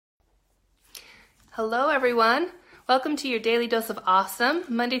Hello everyone. Welcome to your Daily Dose of Awesome,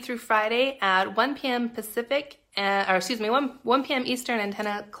 Monday through Friday at 1 p.m. Pacific, 1 p.m. Eastern and 10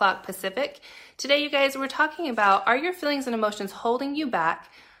 o'clock Pacific. Today, you guys, we're talking about, are your feelings and emotions holding you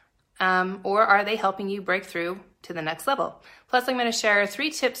back, or are they helping you break through to the next level? Plus, I'm going to share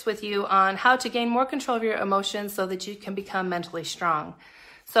 3 tips with you on how to gain more control of your emotions so that you can become mentally strong.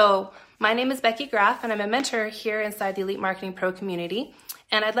 So, my name is Becky Graff, and I'm a mentor here inside the Elite Marketing Pro community.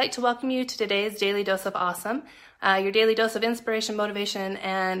 And I'd like to welcome you to today's Daily Dose of Awesome, your daily dose of inspiration, motivation,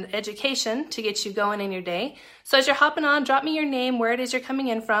 and education to get you going in your day. So as you're hopping on, drop me your name, where it is you're coming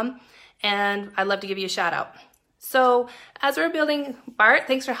in from, and I'd love to give you a shout out. So as we're building, Bart,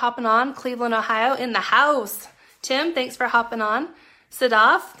 thanks for hopping on. Cleveland, Ohio, in the house. Tim, thanks for hopping on.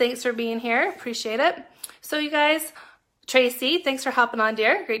 Sadaf, thanks for being here. Appreciate it. So you guys, Tracy, thanks for hopping on,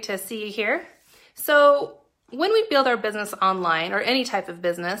 dear. Great to see you here. So when we build our business online or any type of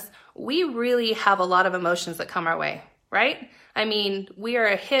business, we really have a lot of emotions that come our way, right? I mean, we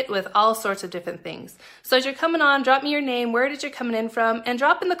are hit with all sorts of different things. So as you're coming on, drop me your name, where did you coming in from, and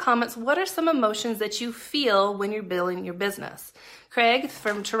drop in the comments, what are some emotions that you feel when you're building your business? Craig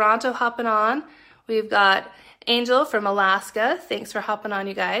from Toronto hopping on. We've got Angel from Alaska. Thanks for hopping on,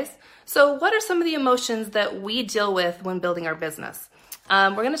 you guys. So what are some of the emotions that we deal with when building our business?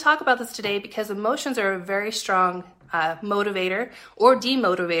 We're going to talk about this today because emotions are a very strong motivator or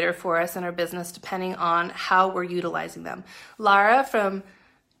demotivator for us in our business, depending on how we're utilizing them. Lara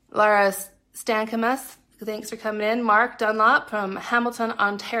Stankamus, thanks for coming in. Mark Dunlop from Hamilton,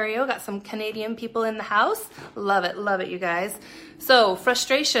 Ontario. Got some Canadian people in the house. Love it, you guys. So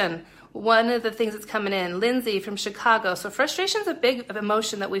frustration, one of the things that's coming in. Lindsay from Chicago. So frustration is a big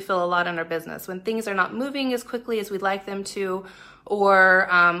emotion that we feel a lot in our business when things are not moving as quickly as we'd like them to, or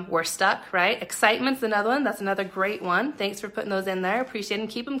we're stuck, right? Excitement's another one. That's another great one. Thanks for putting those in there. Appreciate it. And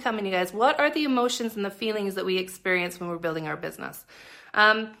keep them coming, you guys. What are the emotions and the feelings that we experience when we're building our business?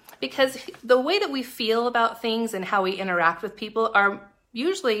 Because the way that we feel about things and how we interact with people are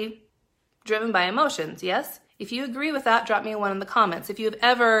usually driven by emotions, yes? If you agree with that, drop me a 1 in the comments. If you've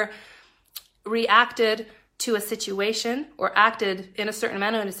ever reacted to a situation or acted in a certain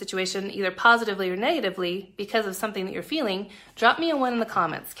manner in a situation, either positively or negatively because of something that you're feeling, drop me a 1 in the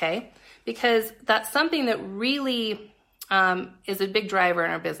comments, okay? Because that's something that really is a big driver in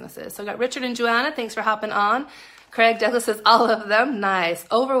our businesses. So I got Richard and Joanna, thanks for hopping on. Craig Douglas says all of them, nice.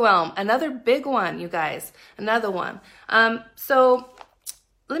 Overwhelm, another big one, you guys, another one. So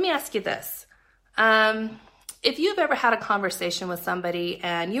let me ask you this. If you've ever had a conversation with somebody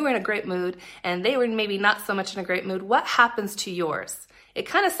and you were in a great mood and they were maybe not so much in a great mood, what happens to yours? It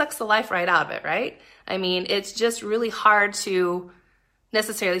kind of sucks the life right out of it, right? I mean, it's just really hard to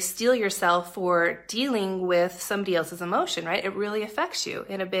necessarily steel yourself for dealing with somebody else's emotion, right? It really affects you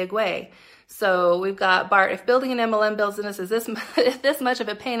in a big way. So we've got Bart, if building an MLM business is this much of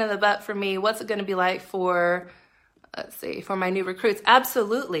a pain in the butt for me, what's it going to be like for, let's see, for my new recruits?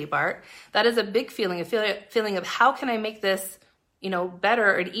 Absolutely, Bart. That is a big feeling, a feeling of how can I make this,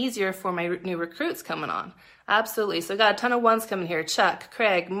 better and easier for my new recruits coming on. Absolutely. So I got a ton of 1s coming here. Chuck,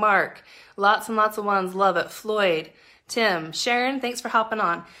 Craig, Mark, lots and lots of 1s. Love it. Floyd, Tim, Sharon, thanks for hopping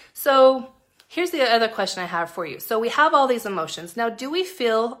on. So here's the other question I have for you. So we have all these emotions. Now, do we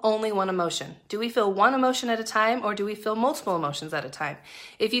feel only one emotion? Do we feel one emotion at a time, or do we feel multiple emotions at a time?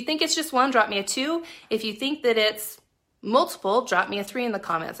 If you think it's just one, drop me a 2. If you think that it's multiple, drop me a 3 in the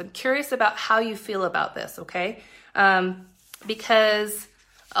comments. I'm curious about how you feel about this, okay? Because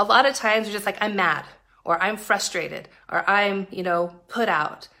a lot of times you're just like, I'm mad, or I'm frustrated, or I'm, put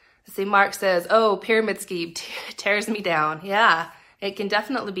out. See, Mark says, oh, pyramid scheme tears me down. Yeah, it can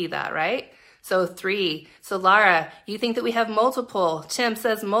definitely be that, right? So 3. So Lara, you think that we have multiple. Tim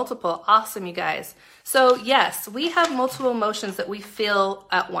says multiple. Awesome, you guys. So yes, we have multiple emotions that we feel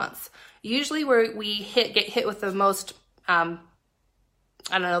at once. Usually where we get hit with the most, the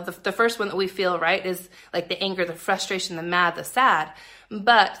first one that we feel, right, is like the anger, the frustration, the mad, the sad.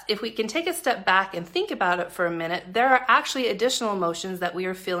 But if we can take a step back and think about it for a minute, there are actually additional emotions that we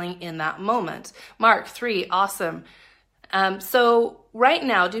are feeling in that moment. Mark, 3, awesome. So right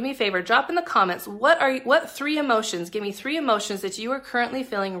now, do me a favor, drop in the comments, what 3 emotions, give me 3 emotions that you are currently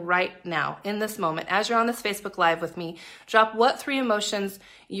feeling right now in this moment. As you're on this Facebook Live with me, drop what 3 emotions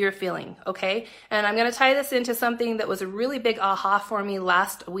you're feeling, okay? And I'm going to tie this into something that was a really big aha for me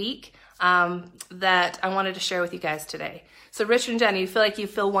last week that I wanted to share with you guys today. So Richard and Jenny, you feel like you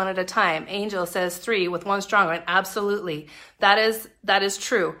feel 1 at a time. Angel says 3 with 1 strong one. Absolutely. That is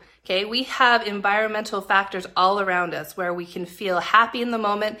true. Okay, we have environmental factors all around us where we can feel happy in the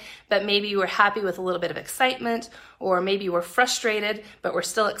moment, but maybe we're happy with a little bit of excitement, or maybe we're frustrated, but we're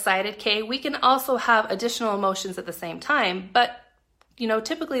still excited. Okay, we can also have additional emotions at the same time, but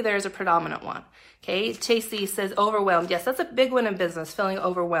typically there's a predominant one. Okay, Tracy says overwhelmed. Yes, that's a big one in business, feeling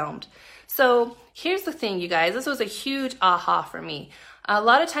overwhelmed. So here's the thing, you guys, this was a huge aha for me. A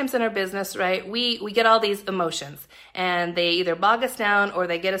lot of times in our business, right, we get all these emotions and they either bog us down or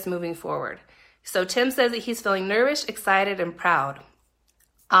they get us moving forward. So Tim says that he's feeling nervous, excited, and proud.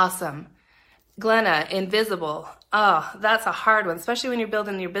 Awesome. Glenna, invisible. Oh, that's a hard one, especially when you're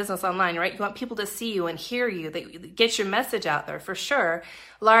building your business online, right? You want people to see you and hear you, that get your message out there for sure.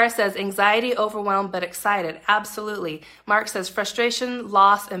 Laura says anxiety, overwhelmed, but excited. Absolutely. Mark says frustration,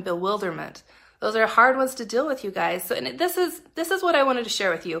 loss, and bewilderment. Those are hard ones to deal with, you guys. So, and this is what I wanted to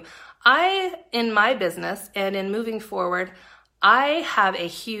share with you. In my business and in moving forward, I have a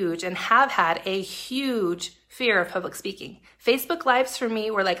huge and have had a huge fear of public speaking. Facebook Lives for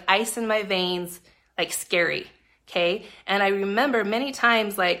me were like ice in my veins, like scary. Okay. And I remember many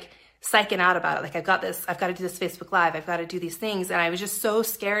times like psyching out about it. Like I've got to do this Facebook Live. I've got to do these things. And I was just so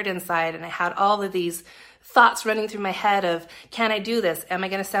scared inside. And I had all of these thoughts running through my head of, can I do this? Am I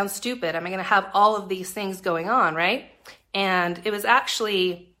going to sound stupid? Am I going to have all of these things going on, right? And it was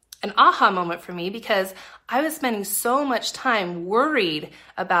actually an aha moment for me because I was spending so much time worried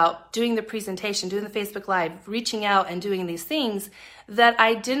about doing the presentation, doing the Facebook Live, reaching out and doing these things that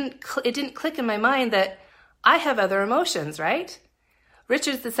it didn't click in my mind that I have other emotions, right?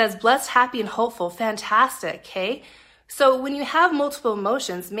 Richard that says blessed, happy, and hopeful. Fantastic, okay? So when you have multiple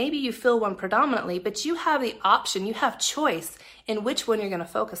emotions, maybe you feel one predominantly, but you have the option, you have choice in which one you're going to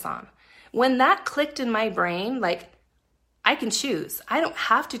focus on. When that clicked in my brain, like I can choose. I don't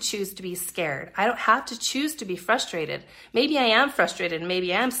have to choose to be scared. I don't have to choose to be frustrated. Maybe I am frustrated,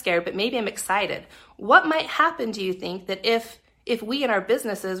 maybe I am scared, but maybe I'm excited. What might happen, do you think, that if we in our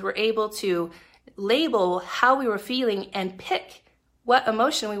businesses were able to label how we were feeling and pick what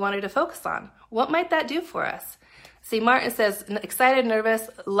emotion we wanted to focus on? What might that do for us? See, Martin says, excited, nervous,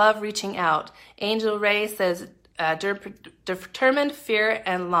 love, reaching out. Angel Ray says, determined, fear,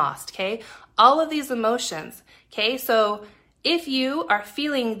 and lost, okay? All of these emotions, okay? So if you are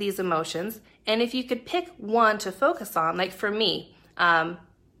feeling these emotions, and if you could pick one to focus on, like for me,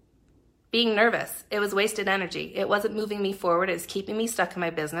 being nervous, it was wasted energy. It wasn't moving me forward. It was keeping me stuck in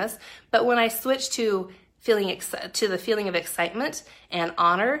my business. But when I switched to the feeling of excitement and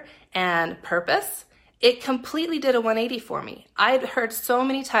honor and purpose, it completely did a 180 for me. I'd heard so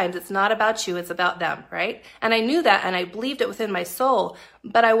many times, it's not about you, it's about them, right? And I knew that and I believed it within my soul,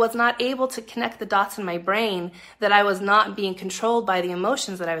 but I was not able to connect the dots in my brain that I was not being controlled by the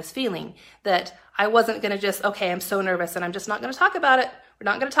emotions that I was feeling, that I wasn't going to just, okay, I'm so nervous and I'm just not going to talk about it. We're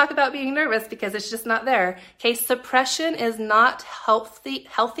not going to talk about being nervous because it's just not there. Okay, suppression is not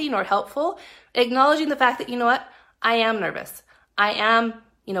healthy nor helpful. Acknowledging the fact that, you know what, I am nervous. I am,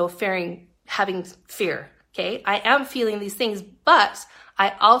 having fear, okay? I am feeling these things, but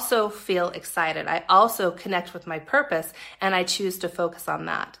I also feel excited. I also connect with my purpose, and I choose to focus on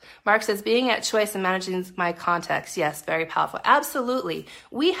that. Mark says, being at choice and managing my context. Yes, very powerful. Absolutely.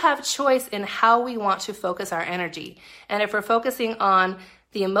 We have choice in how we want to focus our energy. And if we're focusing on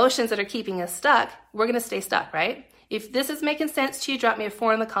the emotions that are keeping us stuck, we're going to stay stuck, right? If this is making sense to you, drop me a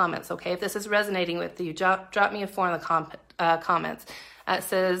 4 in the comments, okay? If this is resonating with you, drop me a 4 in the comments. It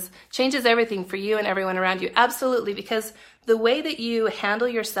says, changes everything for you and everyone around you. Absolutely, because the way that you handle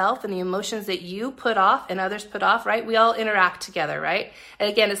yourself and the emotions that you put off and others put off, right? We all interact together, right? And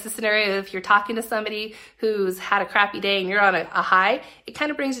again, it's the scenario of if you're talking to somebody who's had a crappy day and you're on a high, it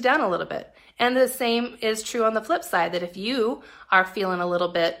kind of brings you down a little bit. And the same is true on the flip side, that if you are feeling a little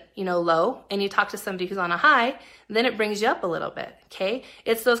bit, low, and you talk to somebody who's on a high, then it brings you up a little bit, okay?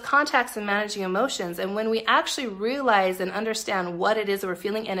 It's those contacts and managing emotions. And when we actually realize and understand what it is that we're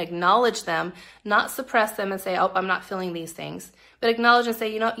feeling and acknowledge them, not suppress them and say, oh, I'm not feeling these things, but acknowledge and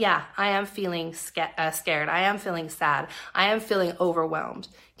say, yeah, I am feeling scared. I am feeling sad. I am feeling overwhelmed,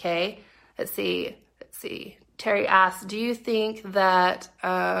 okay? Let's see. Terry asks, do you think that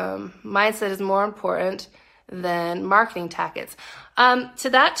mindset is more important than marketing tactics? To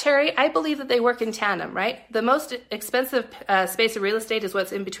that, Terry, I believe that they work in tandem, right? The most expensive space of real estate is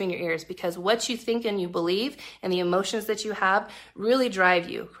what's in between your ears, because what you think and you believe and the emotions that you have really drive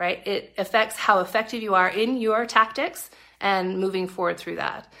you, right? It affects how effective you are in your tactics and moving forward through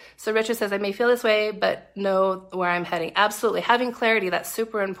that. So Richard says, I may feel this way, but know where I'm heading. Absolutely. Having clarity, that's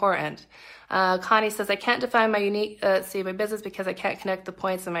super important. Connie says, I can't define my my business because I can't connect the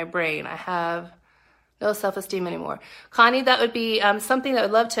points in my brain. I have No self-esteem anymore. Connie, that would be something that I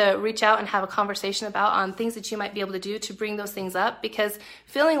would love to reach out and have a conversation about on things that you might be able to do to bring those things up, because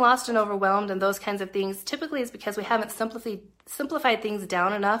feeling lost and overwhelmed and those kinds of things typically is because we haven't simplified things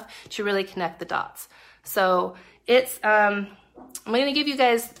down enough to really connect the dots. So it's, I'm going to give you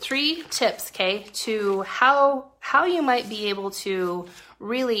guys 3 tips, okay, to how you might be able to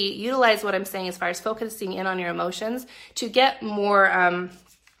really utilize what I'm saying as far as focusing in on your emotions to get more,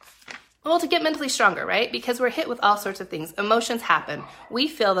 to get mentally stronger, right? Because we're hit with all sorts of things. Emotions happen. We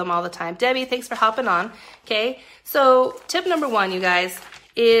feel them all the time. Debbie, thanks for hopping on. Okay. So tip number 1, you guys,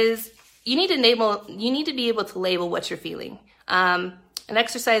 is you need to be able to label what you're feeling. An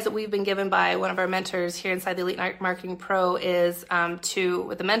exercise that we've been given by one of our mentors here inside the Elite Marketing Pro is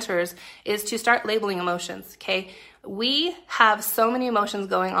with the mentors is to start labeling emotions. Okay. We have so many emotions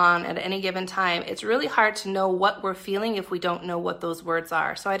going on at any given time. It's really hard to know what we're feeling if we don't know what those words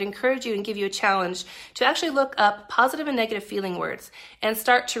are. So I'd encourage you and give you a challenge to actually look up positive and negative feeling words and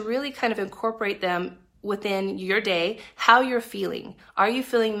start to really kind of incorporate them within your day, how you're feeling. Are you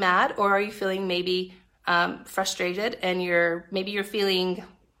feeling mad, or are you feeling maybe frustrated, and you're feeling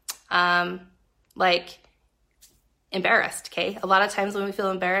like embarrassed, okay? A lot of times when we feel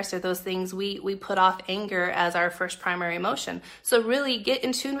embarrassed or those things, we put off anger as our first primary emotion. So really get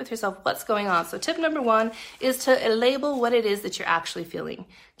in tune with yourself, what's going on. So tip number 1 is to label what it is that you're actually feeling,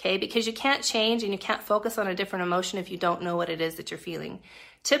 okay? Because you can't change and you can't focus on a different emotion if you don't know what it is that you're feeling.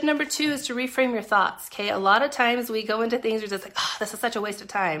 Tip number 2 is to reframe your thoughts, okay? A lot of times we go into things, we're just like, oh, this is such a waste of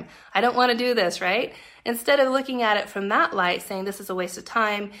time. I don't want to do this, right? Instead of looking at it from that light, saying this is a waste of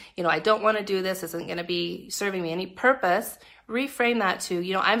time, I don't want to do this, isn't going to be serving me any purpose, reframe that to,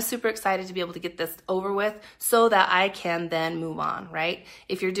 I'm super excited to be able to get this over with so that I can then move on, right?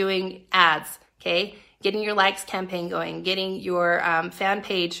 If you're doing ads, okay? Getting your likes campaign going, getting your fan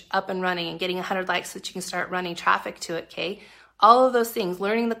page up and running and getting 100 likes so that you can start running traffic to it, okay? All of those things,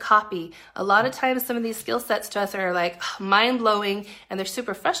 learning the copy. A lot of times some of these skill sets to us are like mind-blowing and they're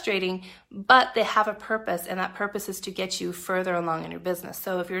super frustrating, but they have a purpose, and that purpose is to get you further along in your business.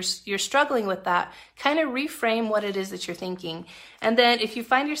 So if you're struggling with that, kind of reframe what it is that you're thinking. And then if you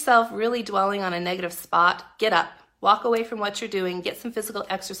find yourself really dwelling on a negative spot, get up. Walk away from what you're doing, get some physical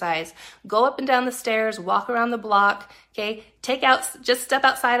exercise, go up and down the stairs, walk around the block, okay? Just step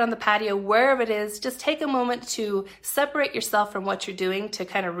outside on the patio, wherever it is, just take a moment to separate yourself from what you're doing to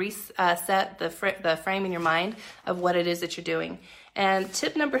kind of reset the frame in your mind of what it is that you're doing. And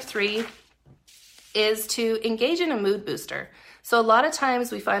tip number 3 is to engage in a mood booster. So a lot of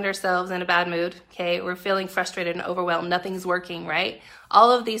times we find ourselves in a bad mood, okay? We're feeling frustrated and overwhelmed, nothing's working, right? All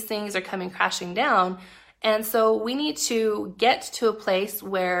of these things are coming crashing down. And so we need to get to a place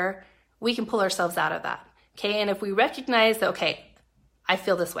where we can pull ourselves out of that, okay? And if we recognize that, okay, I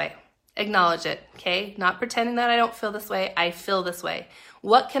feel this way, acknowledge it, okay? Not pretending that I don't feel this way, I feel this way.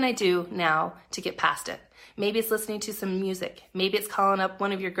 What can I do now to get past it? Maybe it's listening to some music. Maybe it's calling up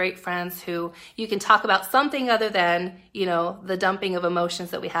one of your great friends who you can talk about something other than, the dumping of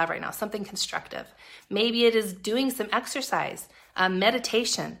emotions that we have right now, something constructive. Maybe it is doing some exercise.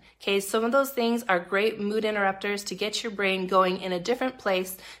 Meditation. Okay, some of those things are great mood interrupters to get your brain going in a different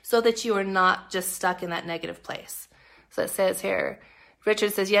place so that you are not just stuck in that negative place. So it says here,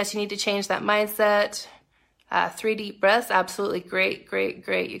 Richard says, yes, you need to change that mindset. 3 deep breaths. Absolutely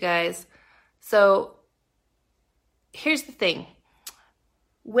great, you guys. So here's the thing.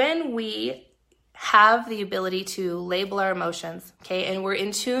 When we have the ability to label our emotions, okay, and we're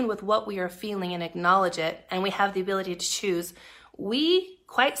in tune with what we are feeling and acknowledge it, and we have the ability to choose, we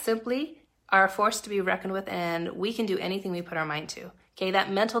quite simply are a force to be reckoned with, and we can do anything we put our mind to. Okay,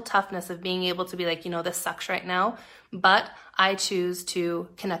 that mental toughness of being able to be like, this sucks right now, but I choose to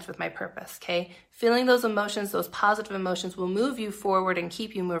connect with my purpose, okay? Feeling those emotions, those positive emotions will move you forward and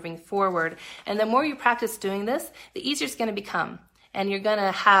keep you moving forward. And the more you practice doing this, the easier it's going to become. And you're going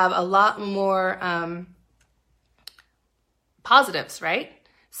to have a lot more positives, right?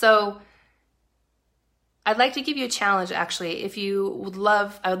 So I'd like to give you a challenge, actually. If you would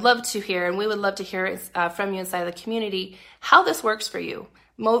love, I would love to hear, and we would love to hear from you inside the community, how this works for you.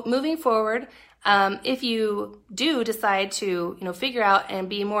 Moving forward, if you do decide to, figure out and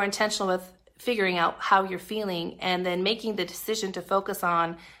be more intentional with figuring out how you're feeling and then making the decision to focus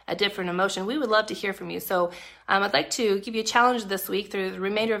on a different emotion, we would love to hear from you. So I'd like to give you a challenge this week through the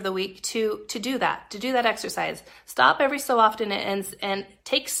remainder of the week to do that exercise. Stop every so often and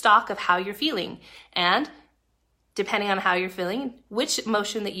take stock of how you're feeling. And depending on how you're feeling, which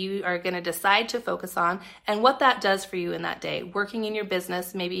emotion that you are going to decide to focus on and what that does for you in that day. Working in your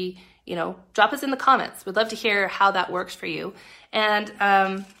business, maybe, drop us in the comments. We'd love to hear how that works for you.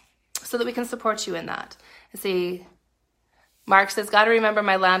 And so that we can support you in that. See, Mark says, got to remember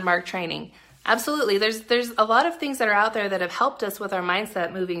my landmark training. Absolutely. There's a lot of things that are out there that have helped us with our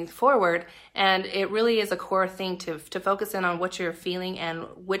mindset moving forward, and it really is a core thing to focus in on what you're feeling and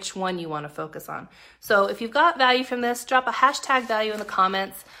which one you want to focus on. So if you've got value from this, drop a hashtag value in the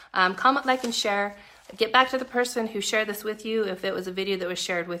comments, comment, like, and share. Get back to the person who shared this with you if it was a video that was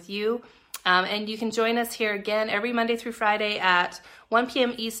shared with you. And you can join us here again every Monday through Friday at 1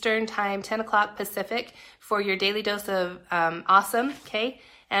 p.m. Eastern Time, 10 o'clock Pacific for your daily dose of awesome, okay?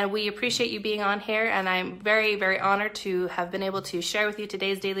 And we appreciate you being on here, and I'm very, very honored to have been able to share with you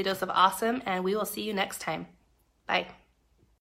today's daily dose of awesome, and we will see you next time. Bye.